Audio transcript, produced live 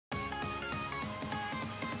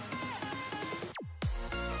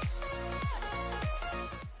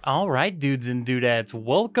All right, dudes and dudettes,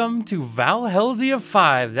 welcome to Valhelsia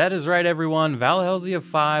 5. That is right, everyone. Valhelsia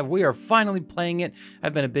 5. We are finally playing it.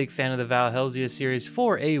 I've been a big fan of the Valhelsia series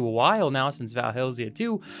for a while now, since Valhelsia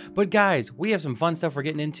 2. But guys, we have some fun stuff we're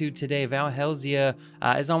getting into today. Valhelsia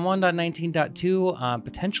is on 1.19.2,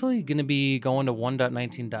 potentially going to be going to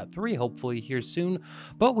 1.19.3, hopefully here soon.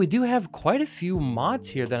 But we do have quite a few mods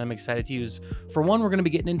here that I'm excited to use. For one, we're going to be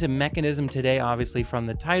getting into Mekanism today, obviously from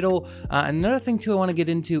the title. Another thing, too, I want to get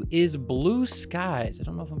into is blue skies. I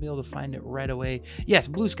don't know if I'll be able to find it right away. Yes,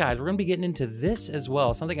 blue skies. We're going to be getting into this as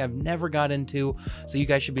well, something I've never got into, so you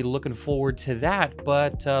guys should be looking forward to that.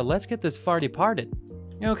 But let's get this farty parted.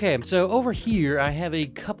 Okay, so over here I have a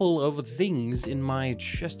couple of things in my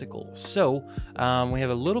chesticle. So we have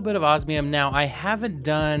a little bit of osmium. Now I haven't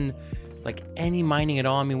done like any mining at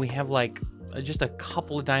all. I mean, we have like just a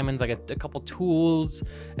couple of diamonds, like a couple tools,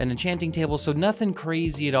 an enchanting table, so nothing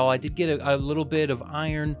crazy at all. I did get a little bit of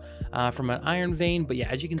iron from an iron vein, but yeah,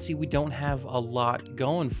 as you can see, we don't have a lot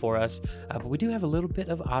going for us, but we do have a little bit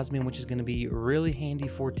of osmium, which is going to be really handy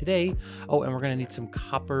for today. Oh, and we're going to need some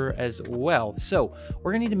copper as well. So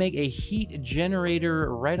we're going to need to make a heat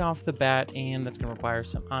generator right off the bat, and that's going to require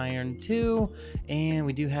some iron too, and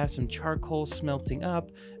we do have some charcoal smelting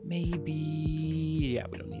up. Maybe, yeah,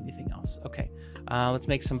 we don't need anything else. Okay, let's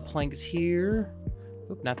make some planks here.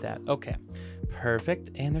 Oop, not that. Okay, perfect.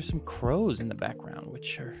 And there's some crows in the background,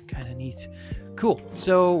 which are kind of neat. Cool.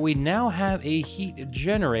 So we now have a heat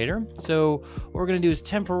generator. So what we're going to do is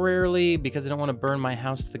temporarily, because I don't want to burn my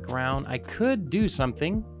house to the ground, I could do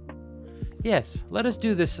something. Yes, let us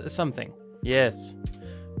do this something. Yes.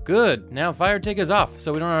 Good. Now fire tick is off,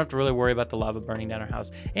 so we don't have to really worry about the lava burning down our house.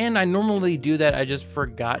 And I normally do that. I just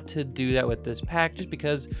forgot to do that with this pack, just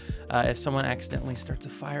because if someone accidentally starts a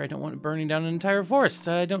fire, I don't want it burning down an entire forest.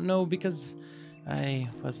 I don't know, because I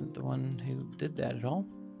wasn't the one who did that at all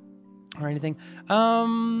or anything.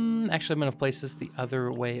 Actually, I'm going to place this the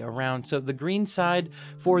other way around. So the green side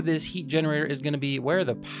for this heat generator is going to be where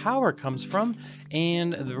the power comes from.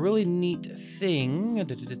 And the really neat thing, we're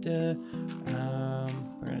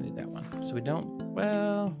going to need that one. So we don't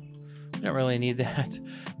really need that.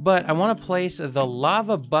 But I want to place the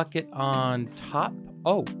lava bucket on top.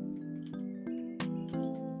 Oh.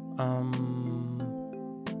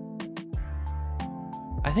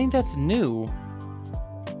 I think that's new.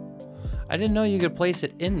 I didn't know you could place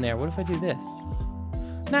it in there. What if I do this?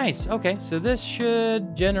 Nice. Okay, so this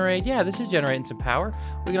should generate, yeah, this is generating some power.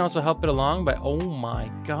 We can also help it along by, oh my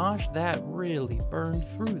gosh, that really burned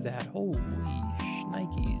through that. Holy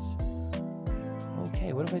shnikes.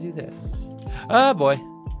 Okay, what if I do this? Oh boy,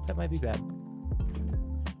 that might be bad.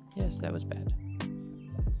 Yes, that was bad.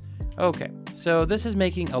 Okay, so this is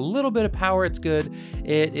making a little bit of power. It's good.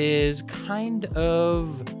 It is kind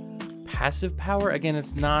of passive power. Again,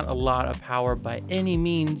 it's not a lot of power by any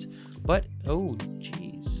means, but oh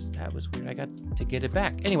geez, that was weird. I got to get it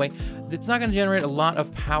back. Anyway, it's not going to generate a lot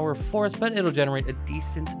of power for us, but it'll generate a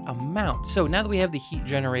decent amount. So now that we have the heat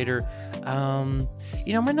generator, you know,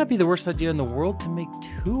 it might not be the worst idea in the world to make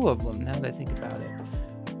two of them now that I think about it.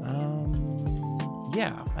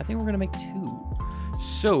 Yeah, I think we're going to make two.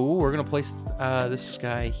 So we're going to place this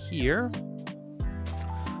guy here.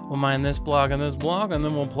 We'll mine this block and this block, and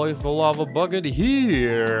then we'll place the lava bucket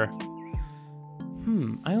here.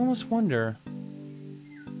 I almost wonder.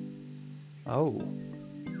 Oh.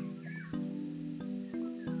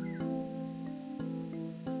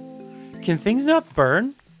 Can things not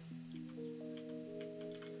burn?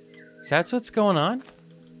 Is that what's going on?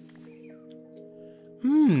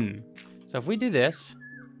 So if we do this.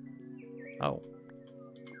 Oh.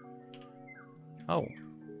 Oh.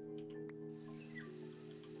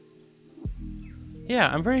 Yeah,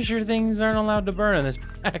 I'm pretty sure things aren't allowed to burn in this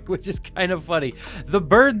pack, which is kind of funny. The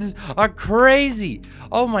birds are crazy.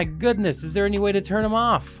 Oh my goodness, is there any way to turn them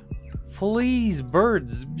off? Please,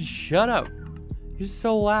 birds, shut up. You're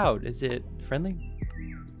so loud. Is it friendly?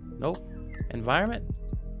 Nope. Environment?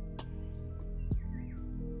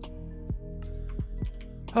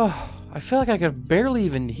 Oh, I feel like I could barely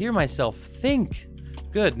even hear myself think.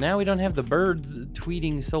 Good, now we don't have the birds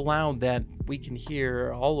tweeting so loud that we can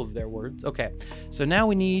hear all of their words. Okay, so now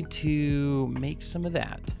we need to make some of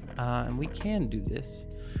that. And we can do this,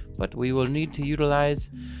 but we will need to utilize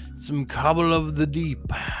some cobble of the deep.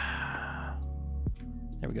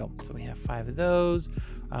 There we go. So we have 5 of those.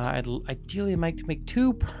 Ideally, I'd like to make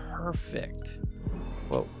 2. Perfect.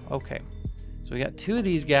 Whoa, okay. So we got 2 of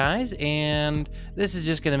these guys, and this is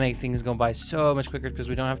just going to make things go by so much quicker because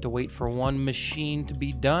we don't have to wait for one machine to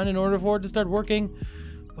be done in order for it to start working.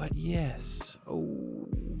 But yes, oh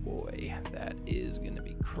boy, that is going to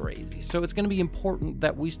be crazy. So it's going to be important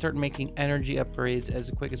that we start making energy upgrades as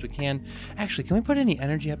quick as we can. Actually, can we put any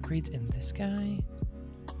energy upgrades in this guy?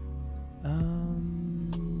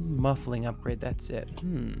 Muffling upgrade, that's it.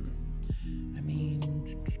 I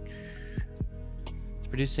mean, it's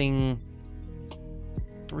producing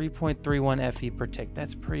 3.31 FE per tick.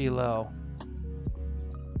 That's pretty low.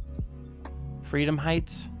 Freedom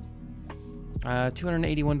heights,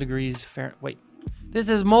 281 degrees Fahrenheit. Wait, this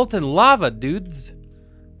is molten lava, dudes.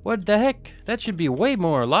 What the heck? That should be way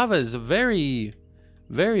more. Lava is very,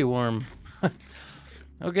 very warm.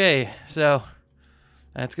 Okay, so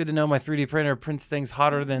it's good to know my 3D printer prints things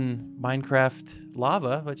hotter than Minecraft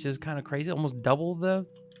lava, which is kind of crazy. Almost double the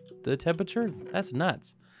temperature. That's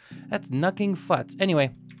nuts. That's knucking futs.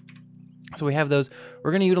 Anyway, so we have those.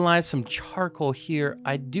 We're going to utilize some charcoal here.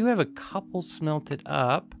 I do have a couple smelted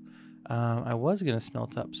up. I was going to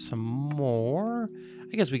smelt up some more.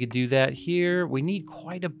 I guess we could do that here. We need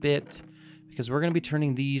quite a bit because we're going to be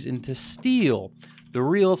turning these into steel. The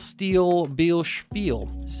real steel Beal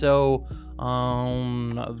Spiel. So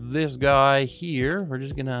this guy here, we're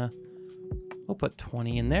just going to, we'll put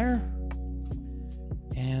 20 in there.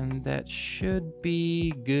 And that should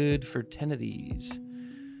be good for 10 of these.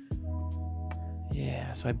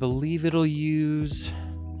 Yeah, so I believe it'll use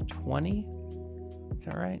 20. Is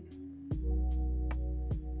that right?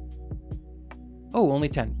 Oh, only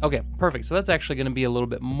 10. Okay, perfect. So that's actually going to be a little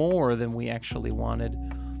bit more than we actually wanted.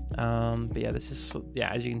 But yeah, this is,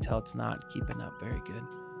 yeah, as you can tell, it's not keeping up very good.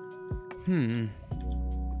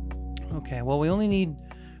 Okay, well, we only need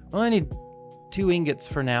 2 ingots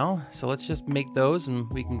for now. So let's just make those and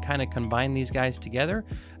we can kind of combine these guys together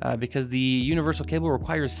because the universal cable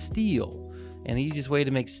requires steel. And the easiest way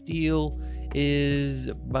to make steel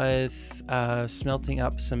is by smelting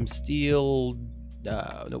up some steel.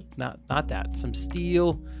 Nope, not that. Some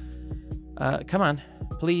steel. Come on,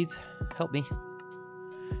 please help me.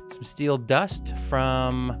 Some steel dust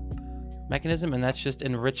from Mekanism, and that's just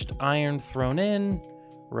enriched iron thrown in.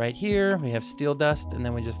 Right here, we have steel dust, and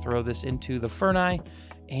then we just throw this into the Ferni,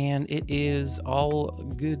 and it is all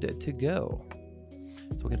good to go.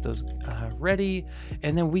 So we'll get those ready,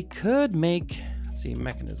 and then we could make, let's see,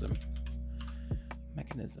 Mekanism.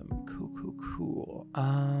 Cool.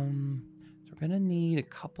 So we're gonna need a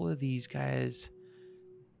couple of these guys.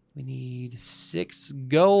 We need 6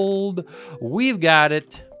 gold. We've got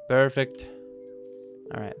it. Perfect.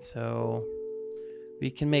 All right, so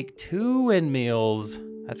we can make 2 windmills.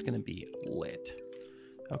 That's gonna be lit.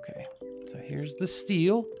 Okay, so here's the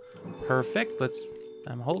steel. Perfect.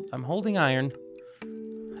 I'm holding iron.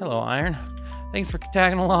 Hello, iron. Thanks for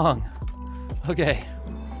tagging along. Okay.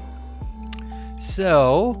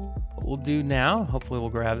 So what we'll do now, hopefully we'll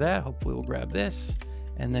grab that. Hopefully we'll grab this.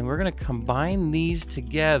 And then we're gonna combine these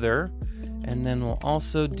together. And then we'll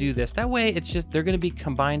also do this. That way it's just, they're gonna be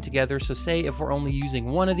combined together. So say if we're only using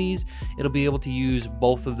one of these, it'll be able to use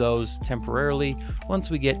both of those temporarily. Once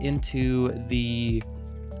we get into the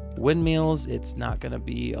windmills, it's not gonna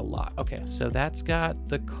be a lot. Okay, so that's got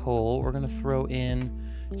the coal. We're gonna throw in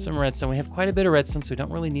some redstone. We have quite a bit of redstone, so we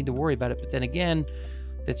don't really need to worry about it. But then again,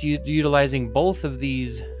 that's utilizing both of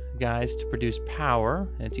these guys to produce power.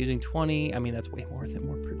 And it's using 20. I mean, that's way more than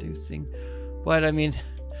we're producing. But I mean,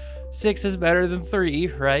 6 is better than 3,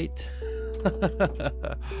 right?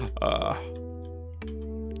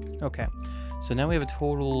 Okay, so now we have a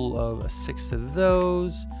total of 6 of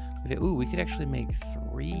those. Ooh, we could actually make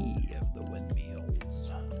 3 of the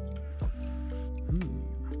windmills.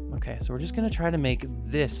 Okay, so we're just gonna try to make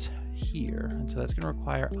this here. And so that's gonna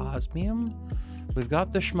require osmium. We've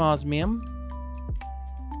got the schmosmium.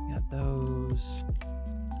 Got those.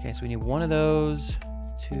 Okay, so we need 1 of those.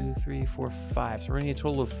 2, 3, 4, 5. So we're gonna need a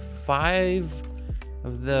total of 5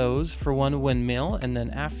 of those for 1 windmill. And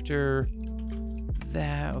then after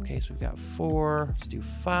that, okay, so we've got 4. Let's do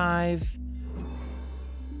 5.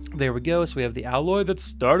 There we go. So we have the alloy that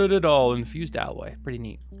started it all, infused alloy. Pretty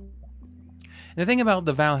neat. And the thing about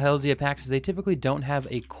the Valhelsia packs is they typically don't have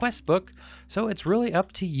a quest book, so it's really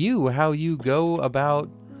up to you how you go about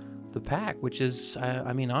the pack, which is,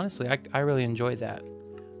 I mean, honestly, I really enjoy that.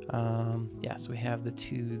 Yeah, so we have the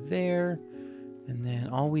 2 there, and then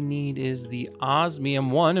all we need is the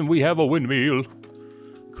osmium 1, and we have a windmill.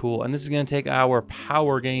 Cool, and this is going to take our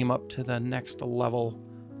power game up to the next level.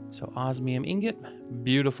 So osmium ingot,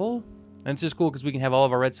 beautiful. And it's just cool because we can have all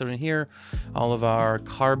of our redstone in here, all of our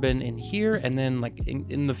carbon in here, and then like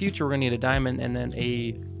in the future we're gonna need a diamond and then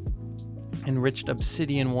a enriched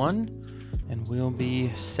obsidian 1, and we'll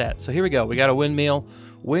be set. So here we go. We got a windmill,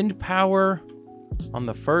 wind power. on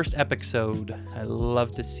the first episode. I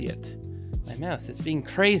love to see it. My mouse is being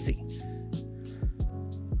crazy.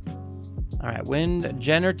 All right, wind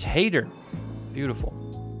generator. Beautiful.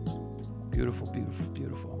 Beautiful, beautiful,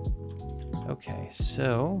 beautiful. Okay,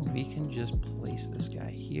 so we can just place this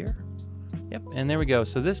guy here. Yep, and there we go.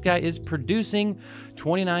 So this guy is producing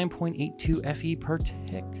 29.82 FE per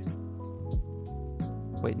tick.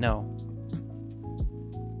 Wait, no.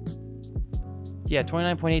 Yeah,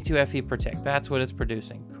 29.82 FE per tick. That's what it's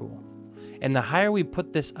producing. Cool. And the higher we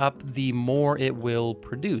put this up, the more it will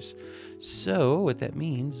produce. So what that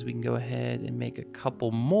means is we can go ahead and make a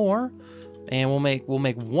couple more. And we'll make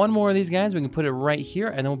one more of these guys. We can put it right here,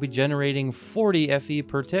 and then we'll be generating 40 FE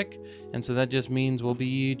per tick. And so that just means we'll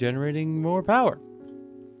be generating more power.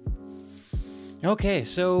 Okay,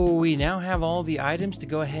 so we now have all the items to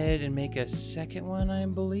go ahead and make a second one, I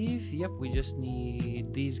believe. Yep, we just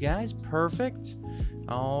need these guys. Perfect.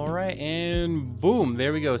 All right, and boom,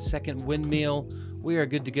 there we go. Second windmill. We are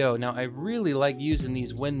good to go. Now, I really like using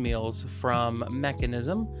these windmills from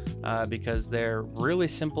Mekanism because they're really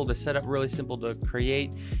simple to set up, really simple to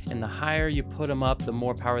create. And the higher you put them up, the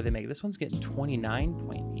more power they make. This one's getting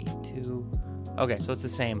 29.82. Okay, so it's the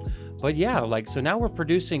same. But yeah, like, so now we're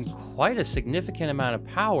producing quite a significant amount of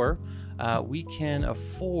power. We can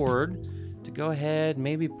afford to go ahead,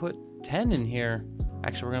 maybe put 10 in here.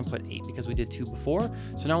 Actually, we're gonna put 8 because we did 2 before.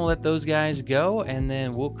 So now we'll let those guys go, and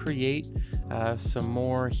then we'll create some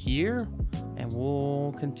more here, and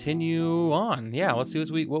we'll continue on. Yeah, let's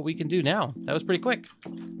see what we can do now. That was pretty quick.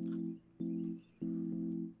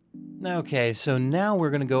 Okay, so now we're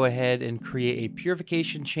going to go ahead and create a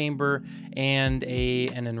purification chamber and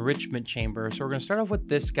an enrichment chamber. So we're going to start off with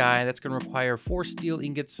this guy. That's going to require 4 steel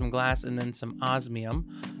ingots, some glass, and then some osmium.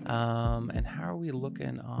 And how are we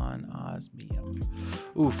looking on osmium?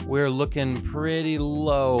 Oof, we're looking pretty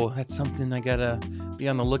low. That's something I got to be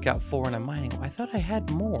on the lookout for when I'm mining. I thought I had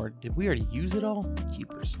more. Did we already use it all?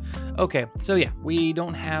 Jeepers. Okay, so yeah, we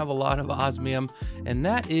don't have a lot of osmium, and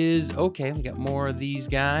that is okay. We got more of these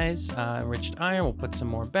guys. Enriched iron, we'll put some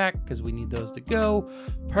more back because we need those to go.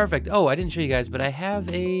 Perfect. Oh, I didn't show you guys, but I have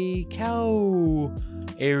a cow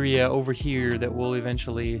area over here that we'll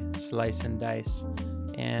eventually slice and dice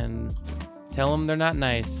and tell them they're not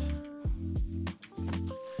nice.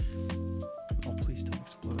 Oh, please don't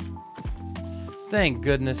explode. Thank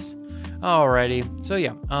goodness. Alrighty, so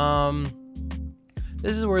yeah,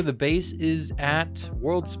 this is where the base is at.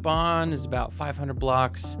 World spawn is about 500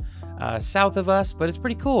 blocks south of us, but it's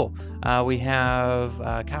pretty cool. We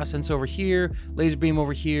have cow sense over here, laser beam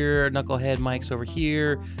over here, knucklehead mics over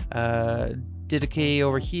here, Didache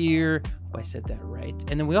over here. Oh, I said that right.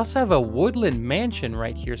 And then we also have a woodland mansion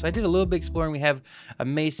right here. So I did a little bit exploring. We have a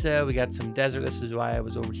mesa, we got some desert. This is why I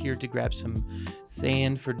was over here to grab some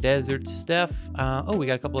sand for desert stuff. Oh, we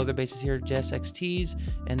got a couple other bases here, Jess XTs,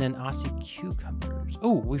 and then Aussie cucumbers.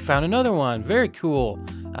 Oh, we found another one. Very cool.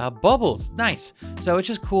 Bubbles, nice. So it's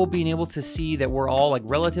just cool being able to see that we're all like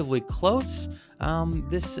relatively close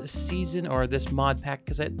this season, or this mod pack,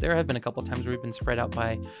 because there have been a couple times where we've been spread out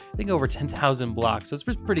by, I think, over 10,000 blocks. So it's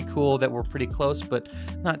pretty cool that we're pretty close, but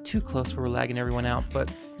not too close where we're lagging everyone out.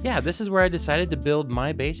 But yeah, this is where I decided to build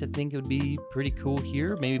my base. I think it would be pretty cool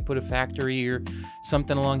here. Maybe put a factory or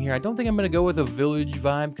something along here. I don't think I'm going to go with a village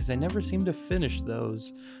vibe because I never seem to finish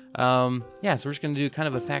those. Yeah, so we're just going to do kind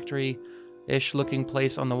of a factory-ish looking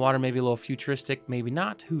place on the water, maybe a little futuristic, maybe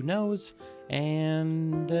not, who knows.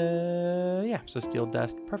 And yeah, so steel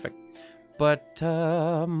dust, perfect. But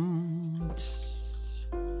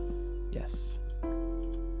yes,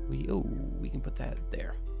 we can put that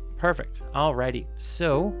there. Perfect. Alrighty,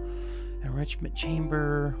 so enrichment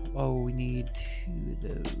chamber. Oh, we need 2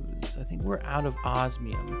 of those. I think we're out of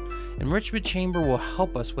osmium. Enrichment chamber will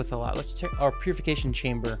help us with a lot. Let's check. Our purification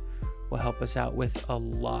chamber will help us out with a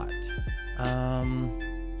lot.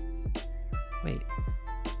 Wait.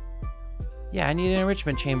 Yeah, I need an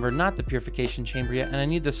enrichment chamber, not the purification chamber yet, and I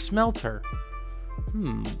need the smelter.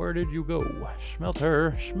 Where did you go?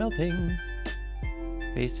 Smelter, smelting.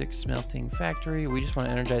 Basic smelting factory. We just want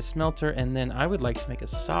to energize smelter, and then I would like to make a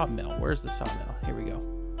sawmill. Where's the sawmill? Here we go.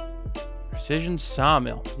 Precision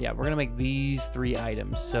sawmill. Yeah, we're gonna make these 3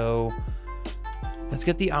 items. So let's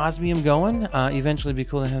get the osmium going. Eventually, it'd be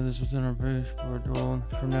cool to have this within our base.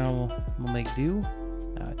 For now, we'll make do.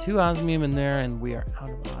 2 osmium in there, and we are out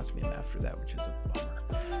of osmium after that, which is a bummer.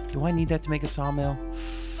 Do I need that to make a sawmill?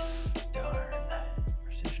 Darn.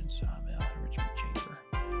 Precision sawmill, enrichment chamber.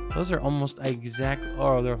 Those are almost exact.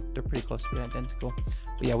 Oh, they're pretty close to being identical.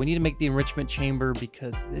 But yeah, we need to make the enrichment chamber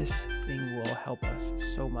because this thing will help us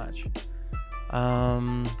so much.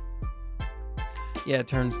 Yeah, it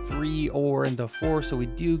turns 3 ore into 4, so we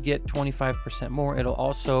do get 25% more. It'll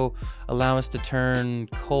also allow us to turn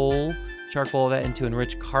coal, charcoal, that into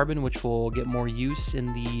enriched carbon, which will get more use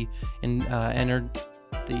in the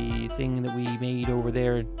the thing that we made over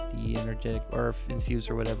there, the energetic or infuse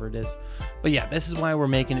or whatever it is. But yeah, this is why we're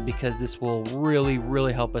making it, because this will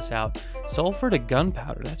really help us out. Sulfur to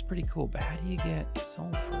gunpowder, that's pretty cool. But how do you get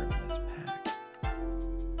sulfur in this pack?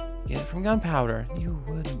 Get it from gunpowder. You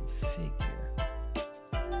wouldn't figure.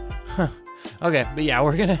 Huh. Okay, but yeah,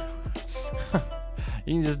 we're gonna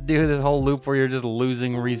you can just do this whole loop where you're just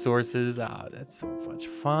losing resources. Ah, that's so much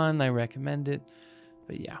fun. I recommend it.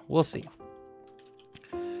 But yeah, we'll see.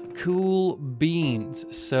 Cool beans.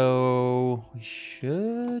 So we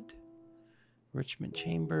should enrichment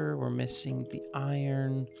chamber. We're missing the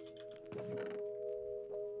iron,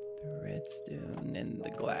 the redstone, and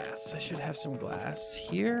the glass. I should have some glass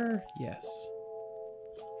here. Yes.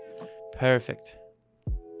 Perfect.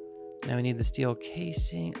 Now we need the steel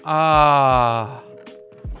casing. Ah.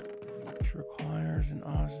 Which requires an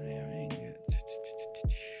osmium ingot.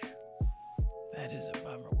 That is a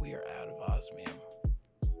bummer. We are out of osmium.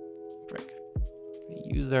 Frick. We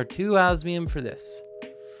use our 2 osmium for this.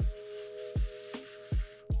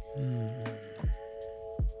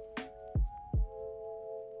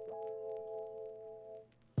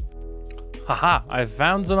 Haha, I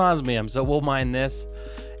found some osmium, so we'll mine this.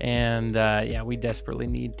 And yeah, we desperately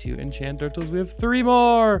need to enchant turtles. We have 3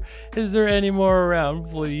 more. Is there any more around,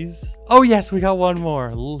 please? Oh yes, we got 1 more.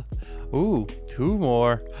 Ooh, 2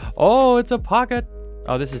 more. Oh, it's a pocket.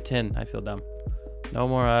 Oh, this is tin. I feel dumb. No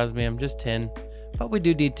more osmium, just tin. But we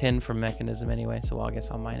do need tin for Mekanism anyway, so I guess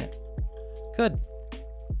I'll mine it. Good.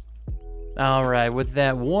 All right, with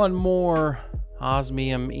that 1 more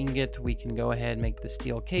osmium ingot, we can go ahead and make the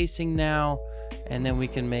steel casing now, and then we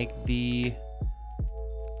can make the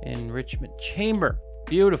enrichment chamber.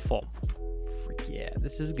 Beautiful. Frick yeah,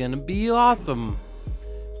 this is gonna be awesome.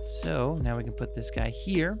 So now we can put this guy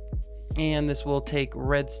here, and this will take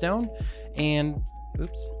redstone and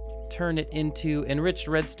turn it into enriched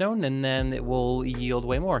redstone, and then it will yield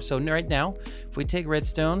way more. So right now, if we take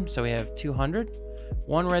redstone, so we have 200.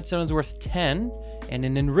 1 redstone is worth 10, and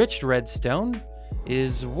an enriched redstone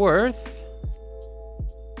is worth,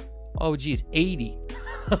 oh geez, 80.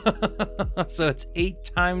 So it's 8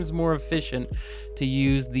 times more efficient to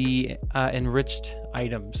use the enriched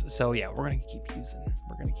items. So yeah, we're gonna keep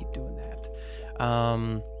doing that.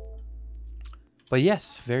 But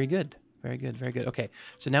yes, very good. Very good, very good. Okay,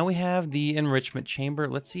 so now we have the enrichment chamber.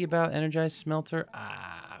 Let's see about energized smelter.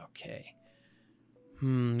 Ah, okay.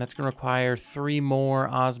 That's gonna require 3 more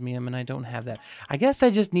osmium, and I don't have that. I guess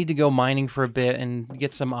I just need to go mining for a bit and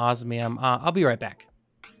get some osmium. I'll be right back.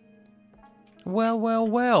 Well,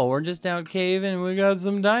 we're just out caving and we got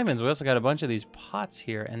some diamonds. We also got a bunch of these pots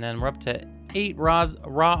here, and then we're up to 8 raw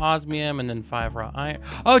osmium and then 5 raw iron.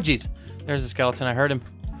 Oh, geez, there's a skeleton. I heard him.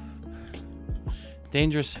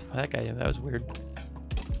 Dangerous. That guy, that was weird.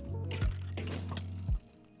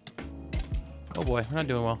 Oh boy, we're not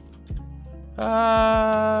doing well.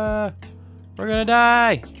 We're gonna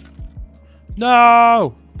die.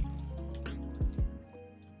 No!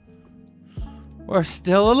 We're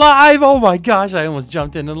still alive. Oh my gosh, I almost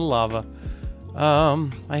jumped into the lava.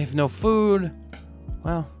 I have no food.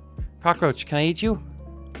 Well, cockroach, can I eat you?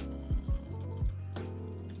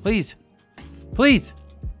 Please. Please.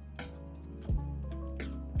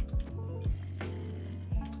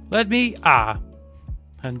 Let me.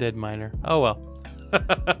 Undead miner. Oh well.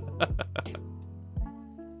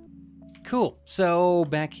 Cool. So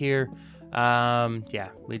back here, yeah,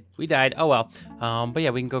 we died. Oh well. But yeah,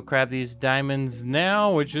 we can go grab these diamonds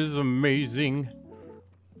now, which is amazing.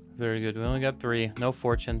 Very good. We only got 3. No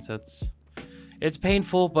fortune, so it's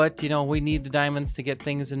painful, but you know, we need the diamonds to get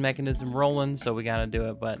things in Mekanism rolling, so we gotta do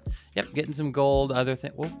it. But yep, getting some gold. Other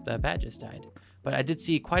thing. Whoa, that bat just died. But I did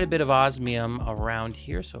see quite a bit of osmium around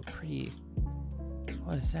here, so pretty.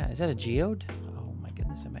 What is that? Is that a geode? Oh my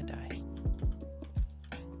goodness, I might die.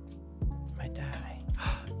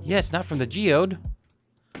 Yes, not from the geode,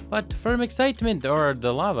 but from excitement or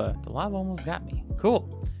the lava. The lava almost got me.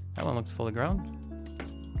 Cool. That one looks fully grown.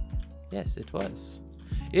 Yes, it was.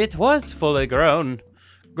 It was fully grown.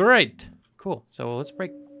 Great. Cool. So let's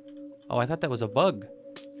break. Oh, I thought that was a bug.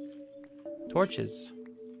 Torches.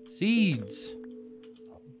 Seeds.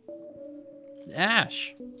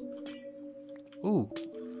 Ash. Ooh.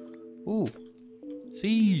 Ooh.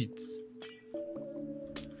 Seeds.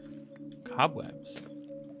 Cobwebs.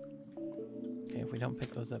 Okay, if we don't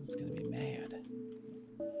pick those up, it's gonna be mad.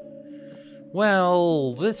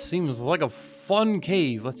 Well, this seems like a fun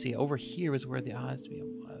cave. Let's see, over here is where the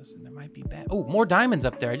osmium was. was, and there might be bad. Oh, more diamonds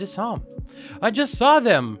up there. I just saw them. I just saw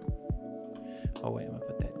them. Oh, wait, I'm gonna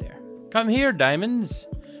put that there. Come here, diamonds.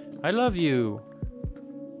 I love you.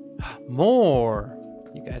 More.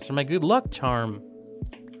 You guys are my good luck charm.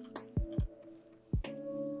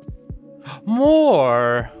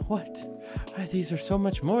 More. What? These are so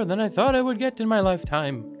much more than I thought I would get in my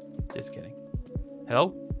lifetime. Just kidding.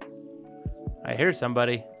 Hello? I hear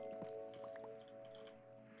somebody.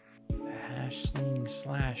 Hashling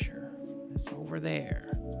slasher. It's over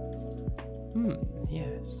there.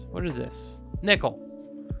 Yes. What is this? Nickel.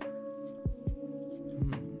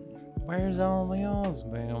 Where's all the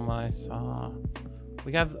osmium I saw?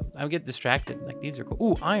 I get distracted. Like, these are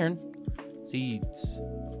cool. Ooh, iron. Seeds.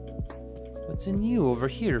 What's in you over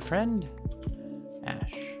here, friend?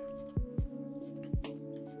 Ash.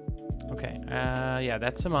 Okay, yeah,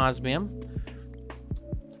 that's some osmium,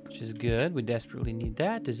 which is good. We desperately need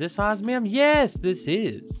that. Is this osmium? Yes, this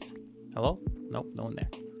is. Hello? Nope, no one there.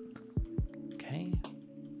 Okay.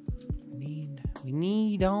 We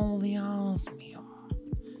need all the osmium.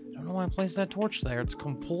 I don't know why I placed that torch there. It's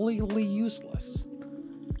completely useless.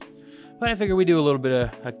 But I figured we'd do a little bit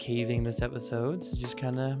of a caving this episode, so just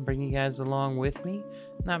kind of bring you guys along with me.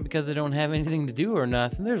 Not because I don't have anything to do or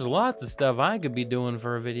nothing. There's lots of stuff I could be doing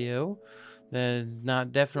for a video that's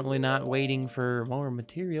definitely not waiting for more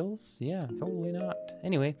materials. Yeah, totally not.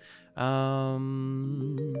 Anyway, that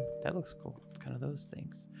looks cool. It's kind of those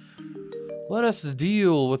things. Let us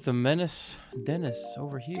deal with the menace Dennis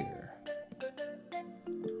over here.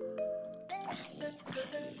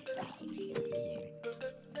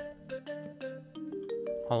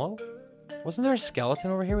 Hello? Wasn't there a skeleton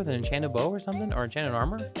over here with an enchanted bow or something? Or enchanted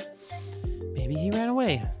armor? Maybe he ran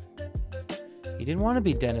away. He didn't want to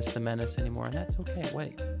be Dennis the Menace anymore, and that's okay.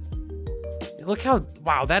 Wait. Look how...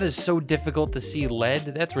 Wow, that is so difficult to see lead.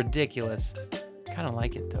 That's ridiculous. Kind of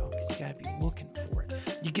like it, though, because you got to be looking for it.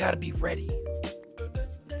 You got to be ready.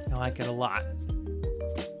 I like it a lot.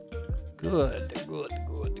 Good, good,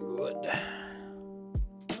 good, good.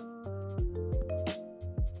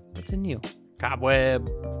 What's in you? Cobweb.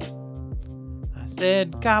 I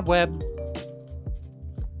said cobweb.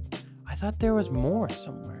 I thought there was more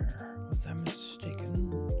somewhere. Was I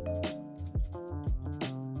mistaken?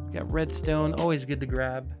 We got redstone. Always good to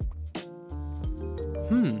grab.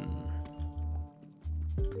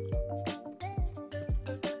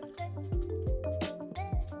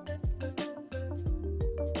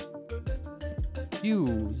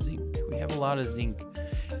 Zinc. We have a lot of zinc.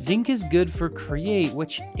 Zinc is good for create,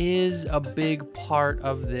 which is a big part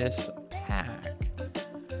of this pack.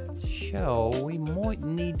 So we might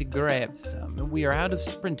need to grab some. We are out of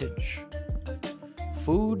sprintage.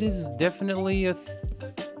 Food is definitely a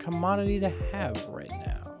commodity to have right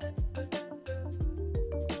now.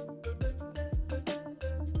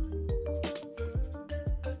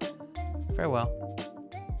 Farewell.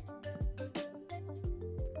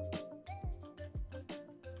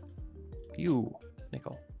 You,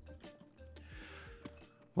 nickel.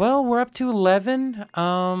 Well, we're up to 11.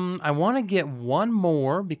 I want to get one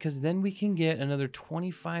more because then we can get another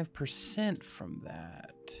 25% from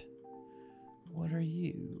that. What are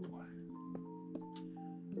you?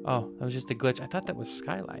 Oh, that was just a glitch. I thought that was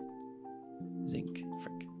skylight. Zinc.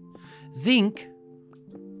 Frick. Zinc?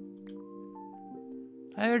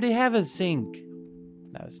 I already have a zinc.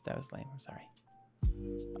 That was lame. I'm sorry.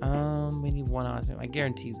 We need one osmium. I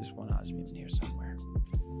guarantee you there's one osmium in here somewhere.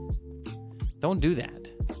 Don't do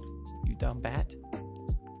that, you dumb bat.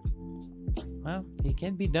 Well, he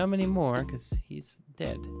can't be dumb anymore because he's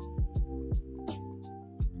dead.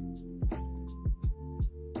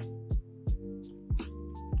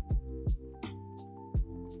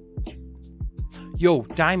 Yo,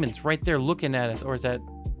 diamonds right there looking at us. Or is that...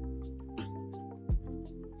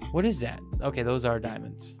 What is that? Okay, those are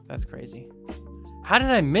diamonds. That's crazy. How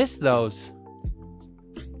did I miss those?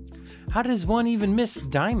 How does one even miss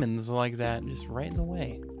diamonds like that? Just right in the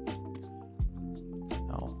way.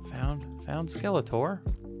 Oh, found Skeletor.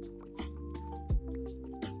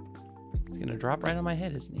 He's gonna drop right on my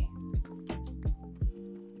head, isn't he?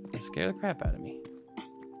 He'll scare the crap out of me.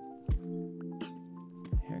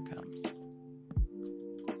 Here it comes.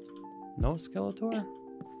 No Skeletor?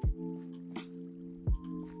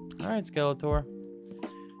 Alright, Skeletor.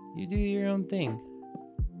 You do your own thing.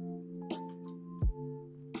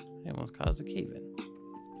 I almost caused a cave-in.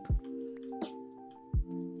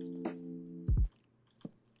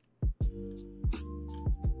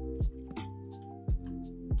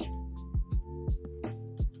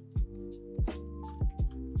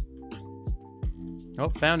 Oh,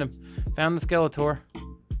 found him. Found the Skeletor.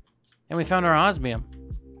 And we found our osmium.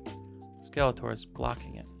 Let's Skeletor is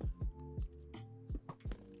blocking it.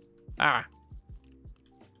 Ah.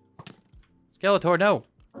 Skeletor, no.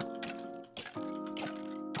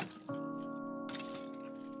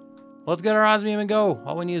 Let's get our osmium and go.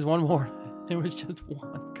 All we need is one more. There was just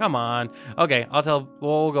one. Come on. Okay,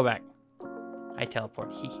 we'll go back. I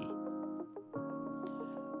teleport. Hee hee.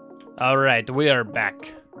 All right, we are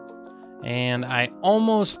back. And I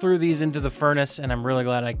almost threw these into the furnace, and I'm really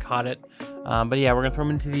glad I caught it. But yeah, we're gonna throw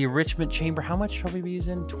them into the enrichment chamber. How much shall we be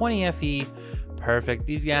using? 20 FE. Perfect.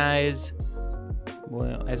 These guys,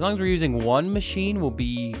 well, as long as we're using one machine, we'll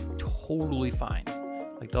be totally fine.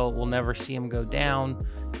 Like we'll never see them go down.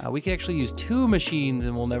 We can actually use 2 machines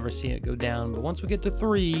and we'll never see it go down. But once we get to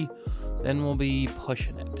 3, then we'll be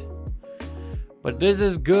pushing it. But this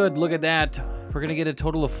is good. Look at that. We're gonna get a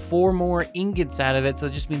total of 4 more ingots out of it. So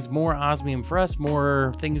it just means more osmium for us,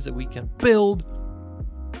 more things that we can build.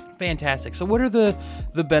 Fantastic. So what are the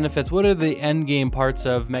benefits? What are the end game parts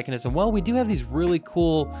of Mekanism? Well, we do have these really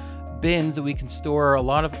cool bins that we can store a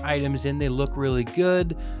lot of items in. They look really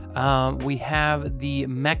good. We have the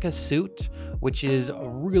mecha suit, which is a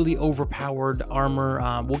really overpowered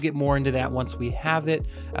armor. We'll get more into that once we have it.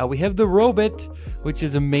 We have the robot, which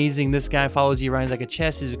is amazing. This guy follows you around. He's like a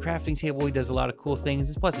chest. He's a crafting table. He does a lot of cool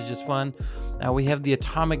things. Plus, it's just fun. We have the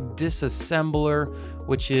atomic disassembler,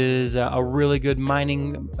 which is a really good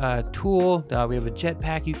mining tool. We have a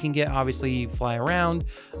jetpack you can get. Obviously, you fly around.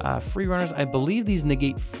 Free runners. I believe these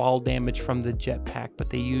negate fall damage from the jetpack, but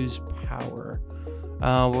they use power.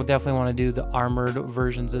 We'll definitely want to do the armored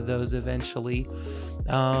versions of those eventually.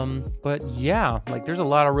 But yeah, like there's a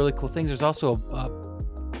lot of really cool things. There's also a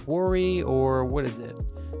quarry, or what is it?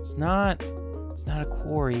 It's not a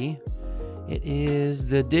quarry. It is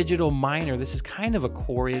the digital miner. This is kind of a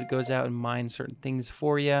quarry. It goes out and mines certain things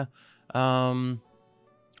for you.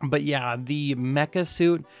 But yeah, the mecha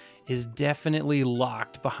suit is definitely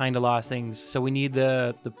locked behind a lot of things. So we need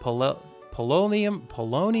the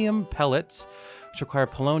polonium pellets, which require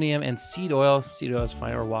polonium and seed oil. Seed oil is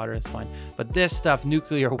fine, or water is fine. But this stuff,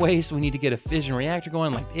 nuclear waste, we need to get a fission reactor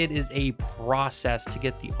going. Like, it is a process to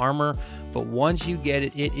get the armor, but once you get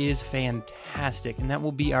it, it is fantastic. And that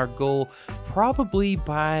will be our goal probably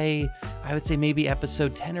by, I would say maybe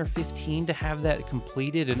episode 10 or 15 to have that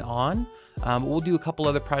completed and on. We'll do a couple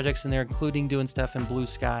other projects in there, including doing stuff in Blue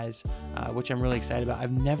Skies, which I'm really excited about.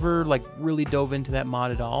 I've never really dove into that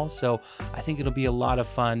mod at all, so I think it'll be a lot of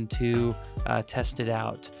fun to test it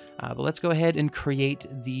out. But let's go ahead and create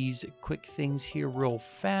these quick things here real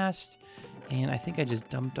fast. And I think I just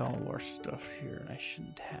dumped all our stuff here, and I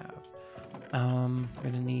shouldn't have. We're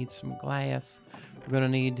gonna need some glass. We're gonna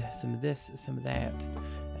need some of this, some of that,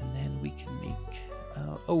 and then we can make.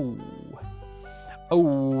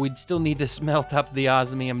 Oh, we'd still need to smelt up the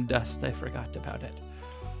osmium dust. I forgot about it.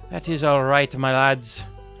 That is all right, my lads.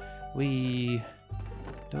 We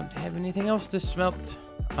don't have anything else to smelt.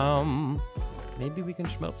 Maybe we can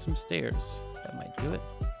smelt some stairs. That might do it.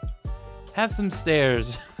 Have some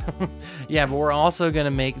stairs. Yeah, but we're also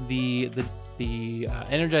gonna make the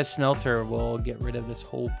energized smelter will get rid of this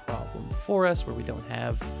whole problem for us, where we don't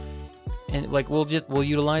have. And we'll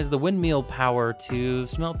utilize the windmill power to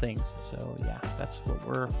smelt things. So yeah, that's what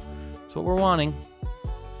we're wanting.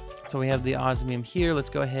 So we have the osmium here. Let's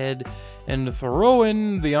go ahead and throw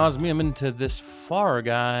in the osmium into this far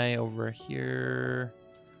guy over here.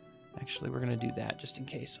 Actually, we're gonna do that just in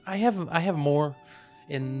case. I have more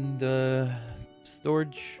in the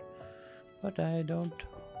storage, but I don't.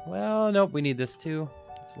 Well, nope. We need this too.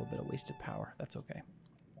 It's a little bit of wasted power. That's okay.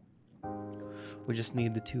 We just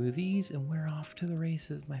need the 2 of these, and we're off to the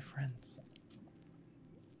races, my friends.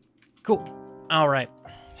 Cool. All right.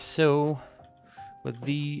 So, with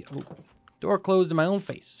the door closed in my own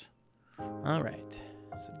face. All right.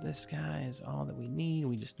 So this guy is all that we need.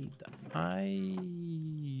 We just need the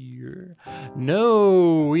iron.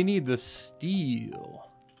 No, we need the steel.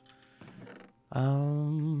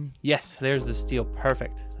 Yes, there's the steel.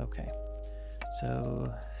 Perfect. Okay.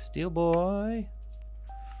 So, steel boy.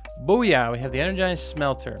 Booyah, we have the energized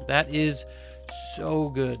smelter. That is so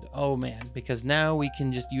good. Oh man, because now we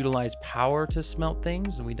can just utilize power to smelt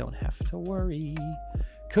things and we don't have to worry.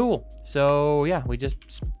 Cool. So yeah, we just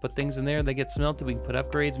put things in there, they get smelted. We can put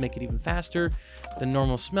upgrades, make it even faster than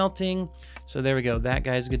normal smelting. So there we go, that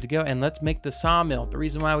guy's good to go. And let's make the sawmill. The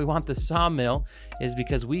reason why we want the sawmill is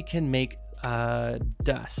because we can make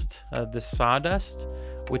dust, the sawdust,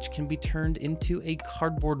 which can be turned into a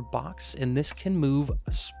cardboard box, and this can move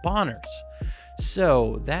spawners.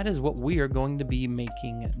 So that is what we are going to be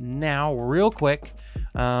making now real quick.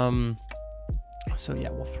 So yeah,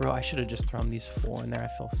 we'll throw, I should have just thrown these 4 in there. I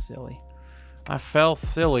feel silly. I fell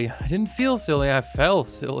silly. I didn't feel silly, I fell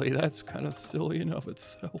silly. That's kind of silly in of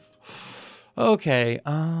itself. Okay,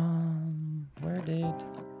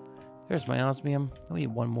 there's my osmium. We need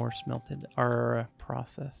one more smelted or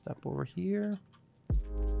processed up over here.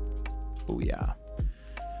 Oh yeah.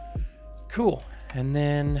 Cool. And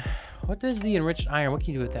then what does the enriched iron, what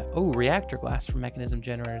can you do with that? Oh, reactor glass for mechanism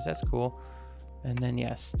generators. That's cool. And then,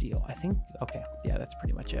 yeah, steel. I think, okay. Yeah, that's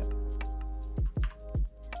pretty much it.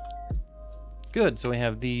 Good. So we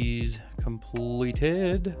have these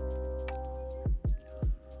completed.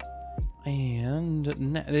 And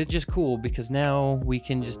it's just cool because now we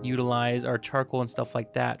can just utilize our charcoal and stuff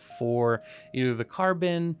like that for either the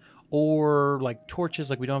carbon or like torches.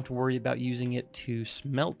 Like we don't have to worry about using it to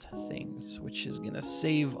smelt things, which is going to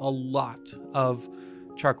save a lot of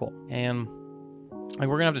charcoal. And like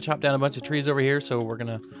we're gonna have to chop down a bunch of trees over here, so we're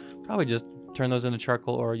gonna probably just turn those into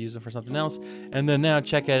charcoal or use them for something else. And then now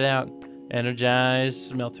check it out, energized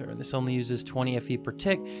smelter. And this only uses 20 Fe per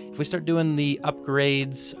tick. If we start doing the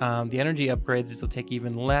upgrades, the energy upgrades, this will take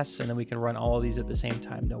even less, and then we can run all of these at the same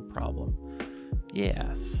time, no problem.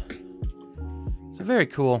 Yes. So very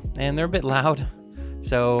cool, and they're a bit loud.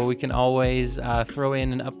 So we can always throw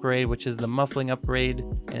in an upgrade, which is the muffling upgrade,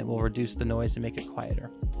 and it will reduce the noise and make it quieter.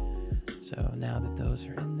 So now that those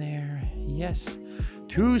are in there, yes,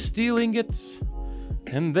 2 steel ingots,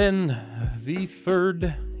 and then the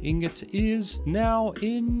 3rd ingot is now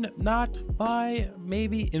in not my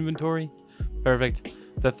maybe inventory. Perfect.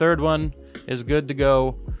 The 3rd one is good to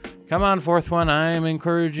go. Come on, 4th one, I'm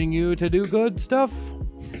encouraging you to do good stuff.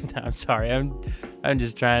 I'm sorry, I'm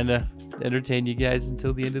just trying to entertain you guys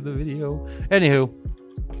until the end of the video. Anywho,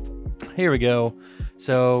 here we go.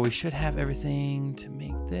 So we should have everything to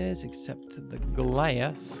make this except the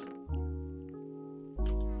glass.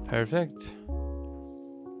 Perfect.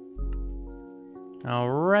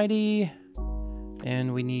 Alrighty.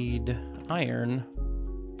 And we need iron.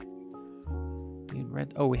 We need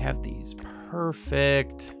red. Oh, we have these.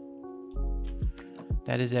 Perfect.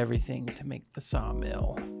 That is everything to make the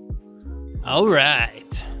sawmill. All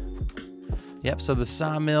right. Yep, so the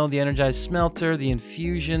sawmill, the energized smelter, the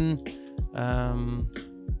infusion,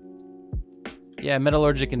 yeah,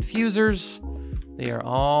 metallurgic infusers. They are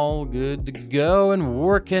all good to go and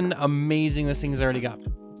working amazing. This thing's already got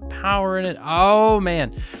power in it. Oh,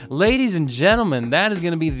 man. Ladies and gentlemen, that is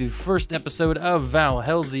going to be the first episode of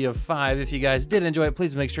Valhelsia 5. If you guys did enjoy it,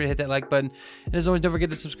 please make sure to hit that like button. And as always, don't forget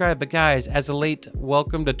to subscribe. But guys, as a late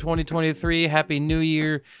welcome to 2023, Happy New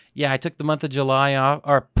Year. Yeah, I took the month of July off,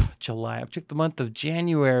 or I took the month of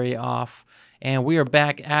January off, and we are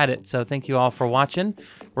back at it. So thank you all for watching.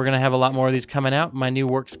 We're going to have a lot more of these coming out. My new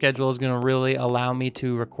work schedule is going to really allow me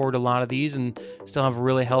to record a lot of these and still have a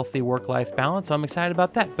really healthy work-life balance. So I'm excited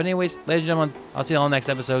about that. But anyways, ladies and gentlemen, I'll see you all in the next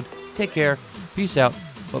episode. Take care. Peace out.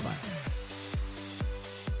 Bye-bye.